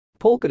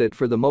Polkadot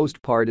for the most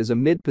part is a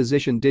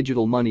mid-position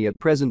digital money at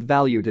present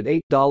valued at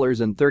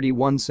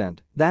 $8.31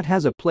 that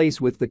has a place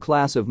with the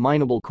class of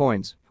mineable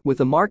coins, with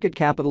a market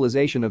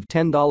capitalization of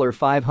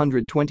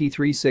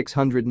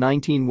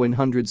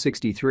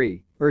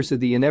 $10,523,619,163,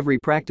 the in every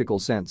practical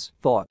sense,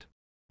 thought.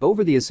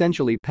 Over the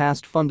essentially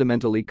past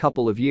fundamentally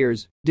couple of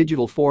years,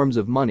 digital forms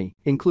of money,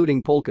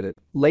 including Polkadot,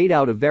 laid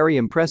out a very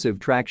impressive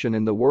traction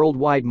in the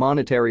worldwide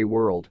monetary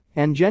world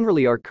and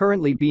generally are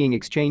currently being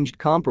exchanged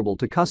comparable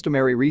to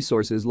customary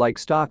resources like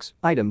stocks,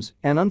 items,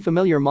 and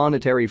unfamiliar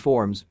monetary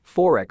forms,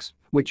 forex,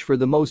 which for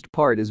the most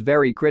part is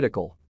very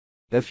critical.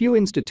 A few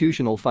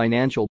institutional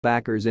financial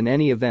backers in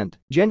any event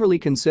generally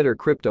consider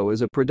crypto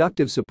as a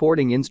productive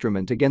supporting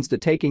instrument against a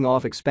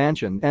taking-off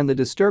expansion and the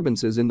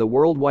disturbances in the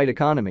worldwide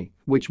economy,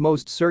 which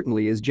most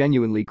certainly is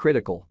genuinely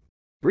critical.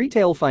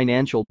 Retail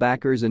financial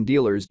backers and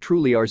dealers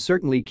truly are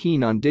certainly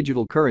keen on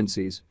digital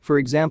currencies, for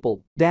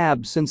example,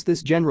 DAB, since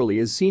this generally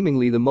is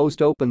seemingly the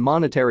most open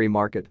monetary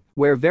market,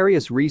 where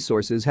various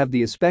resources have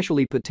the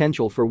especially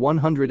potential for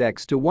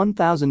 100x to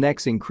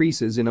 1000x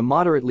increases in a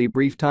moderately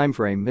brief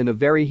timeframe in a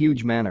very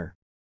huge manner.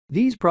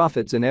 These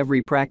profits in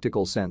every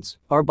practical sense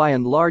are by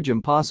and large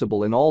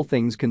impossible in all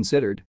things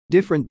considered,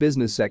 different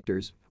business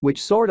sectors, which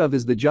sort of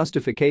is the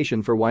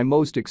justification for why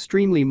most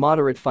extremely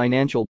moderate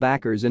financial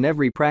backers in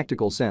every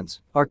practical sense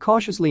are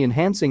cautiously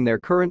enhancing their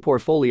current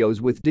portfolios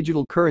with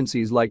digital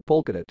currencies like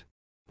Polkadot.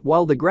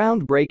 While the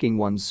groundbreaking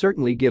ones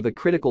certainly give a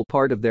critical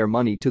part of their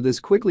money to this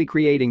quickly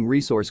creating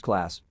resource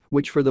class,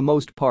 which for the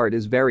most part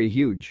is very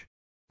huge.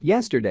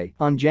 Yesterday,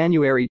 on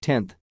January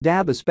 10,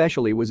 DAB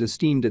especially was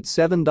esteemed at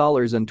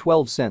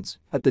 $7.12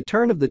 at the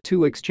turn of the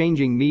two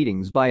exchanging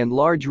meetings. By and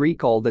large,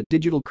 recall that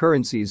digital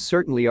currencies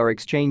certainly are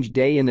exchanged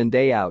day in and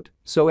day out,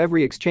 so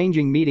every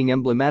exchanging meeting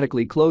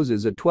emblematically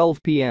closes at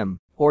 12 p.m.,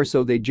 or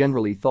so they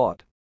generally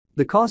thought.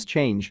 The cost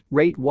change,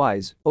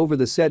 rate-wise, over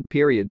the said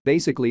period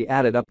basically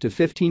added up to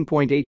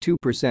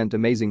 15.82%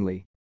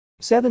 amazingly.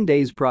 7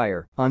 days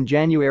prior, on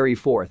January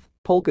 4,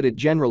 Polkadot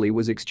generally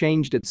was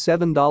exchanged at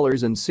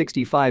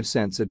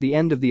 $7.65 at the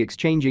end of the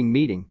exchanging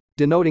meeting,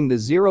 denoting the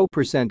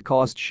 0%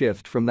 cost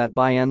shift from that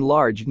by and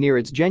large near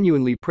its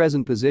genuinely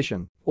present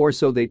position, or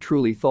so they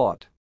truly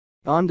thought.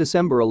 On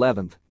December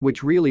 11,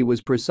 which really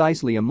was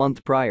precisely a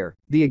month prior,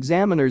 the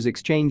examiners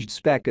exchanged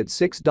spec at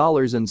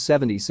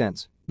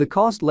 $6.70, the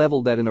cost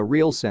level that in a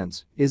real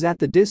sense is at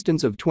the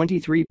distance of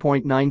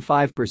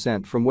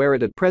 23.95% from where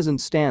it at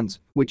present stands,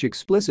 which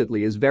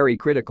explicitly is very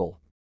critical.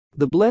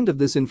 The blend of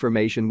this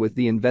information with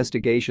the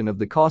investigation of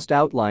the cost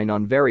outline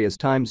on various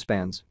time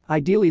spans,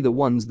 ideally the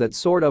ones that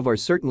sort of are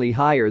certainly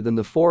higher than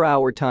the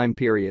 4-hour time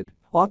period,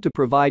 ought to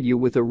provide you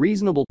with a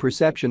reasonable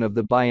perception of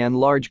the by and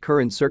large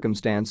current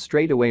circumstance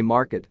straightaway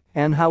market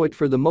and how it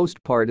for the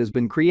most part has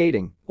been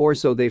creating, or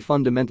so they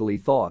fundamentally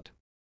thought.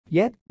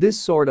 Yet, this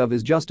sort of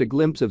is just a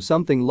glimpse of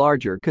something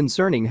larger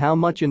concerning how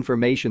much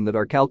information that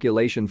our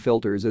calculation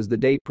filters as the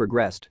day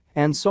progressed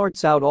and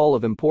sorts out all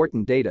of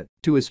important data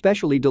to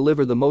especially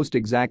deliver the most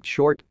exact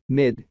short,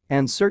 mid,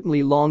 and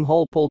certainly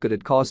long-haul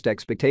Polkadot cost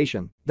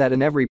expectation that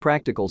in every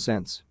practical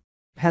sense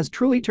has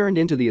truly turned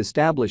into the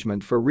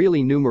establishment for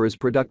really numerous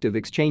productive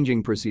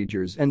exchanging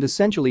procedures and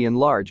essentially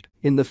enlarged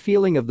in the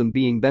feeling of them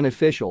being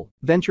beneficial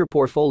venture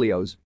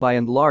portfolios by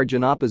and large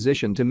in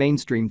opposition to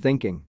mainstream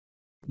thinking.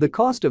 The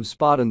cost of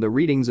spot and the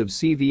readings of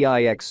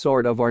CVIX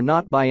sort of are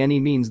not by any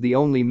means the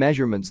only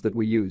measurements that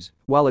we use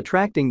while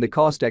attracting the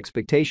cost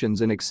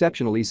expectations in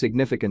exceptionally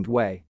significant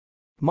way.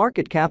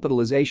 Market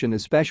capitalization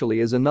especially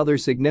is another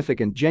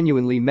significant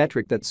genuinely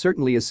metric that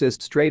certainly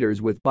assists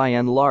traders with by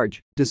and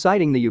large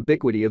deciding the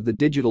ubiquity of the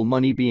digital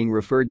money being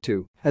referred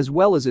to, as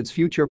well as its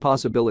future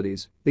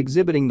possibilities,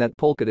 exhibiting that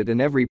Polkadot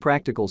in every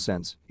practical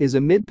sense is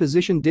a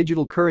mid-position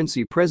digital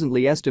currency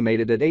presently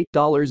estimated at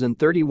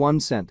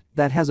 $8.31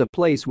 that has a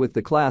place with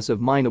the class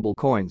of mineable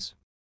coins.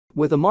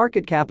 With a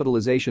market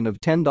capitalization of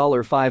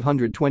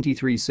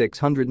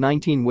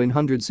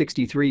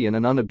 $10,523,619,163 in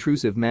an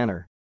unobtrusive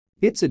manner.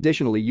 It's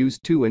additionally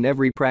used to in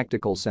every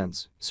practical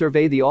sense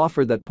survey the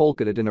offer that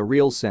Polkadot in a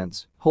real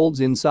sense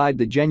holds inside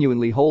the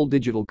genuinely whole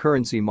digital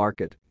currency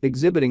market,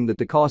 exhibiting that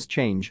the cost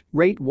change,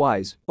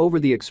 rate-wise, over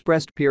the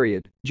expressed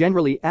period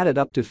generally added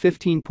up to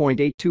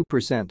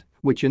 15.82%,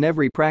 which in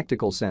every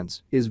practical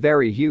sense is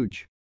very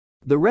huge.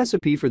 The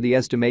recipe for the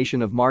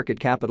estimation of market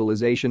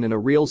capitalization in a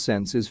real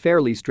sense is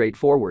fairly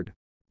straightforward.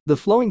 The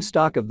flowing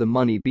stock of the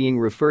money being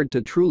referred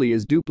to truly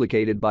is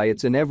duplicated by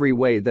its in every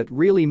way that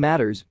really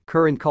matters,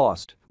 current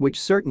cost, which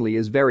certainly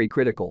is very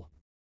critical.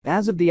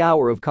 As of the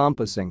hour of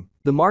compassing,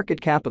 the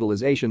market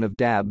capitalization of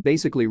DAB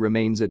basically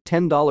remains at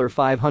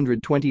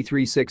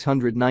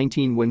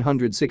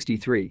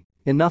 $10,523,619,163,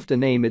 enough to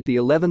name it the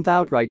 11th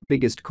outright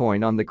biggest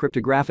coin on the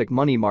cryptographic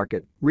money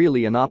market,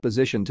 really in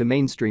opposition to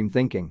mainstream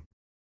thinking.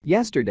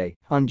 Yesterday,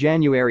 on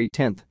January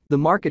 10, the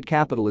market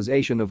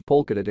capitalization of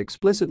Polkadot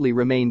explicitly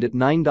remained at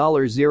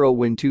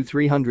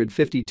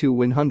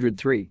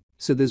 $9.012,352,103,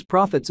 So these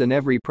profits in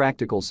every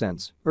practical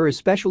sense are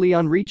especially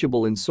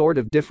unreachable in sort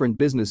of different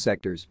business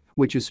sectors,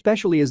 which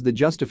especially is the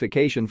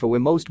justification for why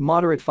most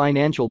moderate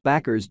financial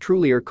backers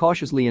truly are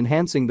cautiously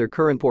enhancing their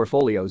current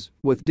portfolios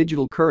with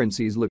digital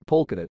currencies like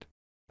Polkadot.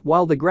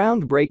 While the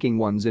groundbreaking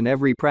ones in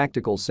every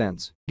practical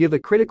sense give a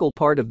critical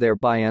part of their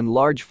by and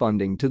large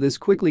funding to this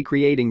quickly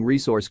creating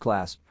resource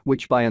class,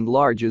 which by and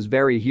large is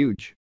very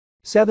huge.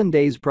 7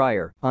 days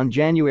prior, on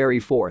January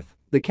 4,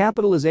 the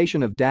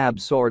capitalization of DAB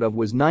sort of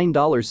was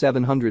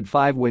 $9.705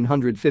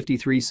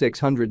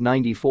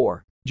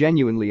 $153,694,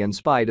 genuinely in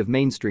spite of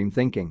mainstream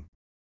thinking.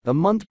 A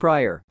month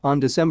prior,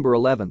 on December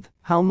 11,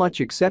 how much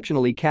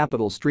exceptionally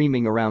capital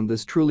streaming around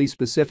this truly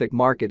specific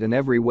market in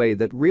every way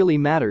that really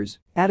matters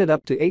added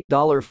up to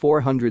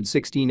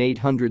 $8,416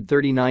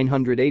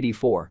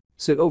 $839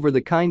 sit over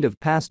the kind of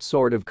past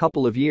sort of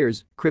couple of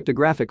years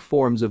cryptographic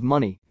forms of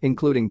money,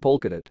 including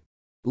Polkadot.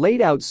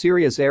 Laid out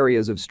serious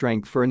areas of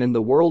strength for and in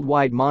the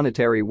worldwide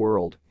monetary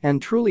world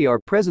and truly are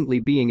presently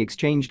being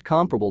exchanged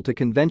comparable to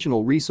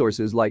conventional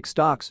resources like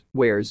stocks,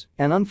 wares,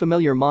 and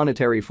unfamiliar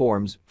monetary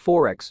forms,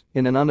 forex,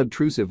 in an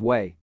unobtrusive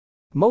way.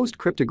 Most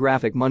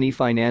cryptographic money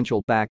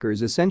financial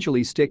backers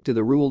essentially stick to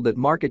the rule that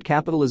market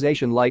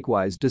capitalization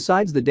likewise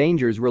decides the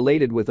dangers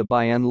related with a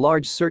by and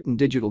large certain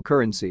digital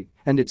currency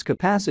and its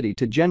capacity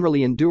to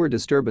generally endure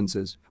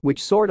disturbances,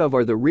 which sort of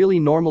are the really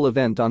normal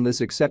event on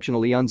this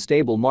exceptionally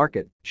unstable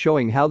market,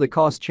 showing how the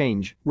cost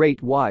change,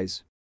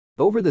 rate-wise,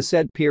 over the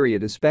said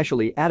period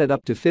especially added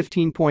up to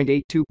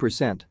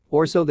 15.82%,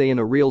 or so they in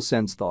a real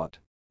sense thought.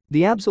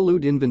 The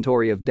absolute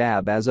inventory of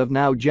DAB as of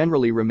now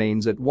generally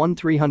remains at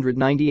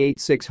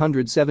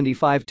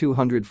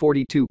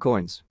 1,398,675,242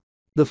 coins.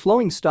 The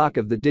flowing stock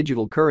of the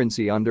digital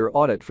currency under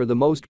audit for the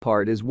most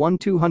part is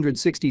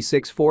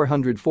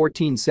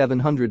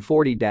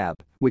 1,266,414,740 DAB,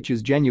 which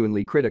is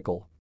genuinely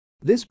critical.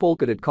 This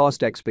Polkadot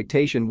cost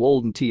expectation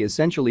wouldn't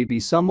essentially be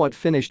somewhat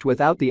finished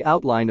without the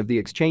outline of the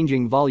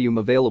exchanging volume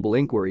available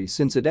inquiry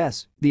since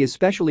it's the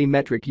especially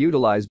metric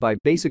utilized by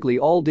basically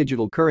all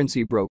digital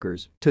currency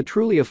brokers to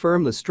truly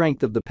affirm the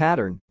strength of the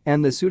pattern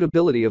and the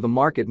suitability of a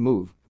market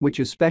move, which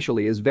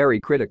especially is very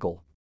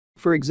critical.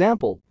 For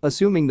example,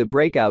 assuming the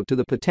breakout to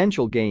the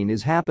potential gain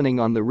is happening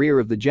on the rear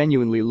of the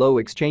genuinely low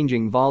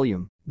exchanging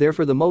volume, there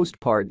for the most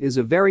part is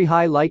a very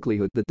high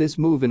likelihood that this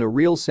move in a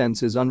real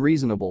sense is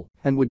unreasonable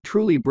and would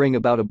truly bring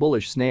about a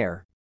bullish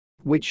snare.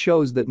 Which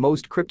shows that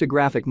most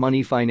cryptographic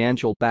money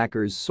financial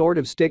backers sort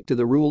of stick to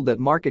the rule that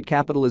market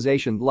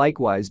capitalization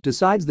likewise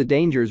decides the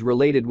dangers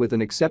related with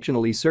an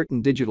exceptionally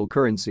certain digital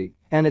currency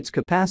and its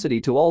capacity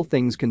to, all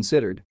things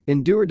considered,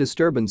 endure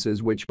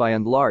disturbances which by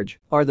and large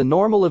are the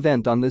normal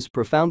event on this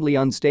profoundly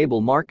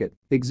unstable market,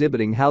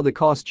 exhibiting how the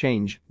cost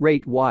change,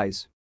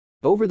 rate-wise,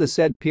 over the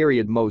said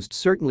period most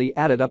certainly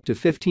added up to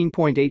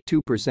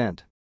 15.82%.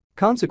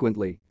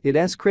 Consequently,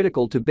 it's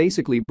critical to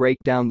basically break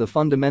down the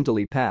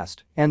fundamentally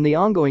past and the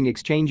ongoing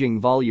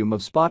exchanging volume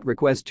of spot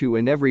request to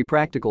in every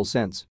practical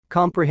sense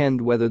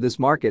comprehend whether this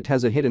market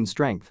has a hidden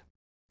strength.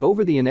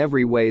 Over the in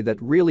every way that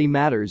really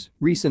matters,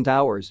 recent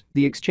hours,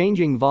 the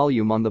exchanging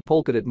volume on the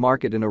Polkadot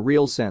market in a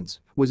real sense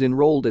was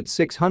enrolled at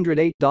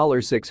 $608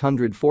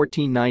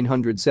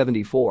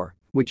 $614,974,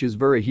 which is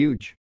very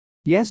huge.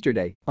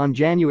 Yesterday, on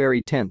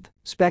January 10,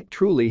 SPEC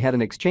truly had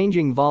an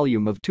exchanging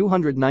volume of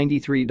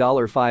 $293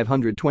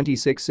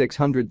 $526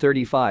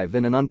 $635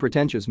 in an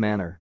unpretentious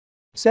manner.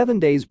 7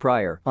 days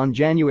prior, on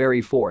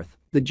January 4,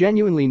 the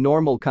genuinely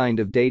normal kind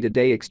of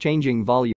day-to-day exchanging volume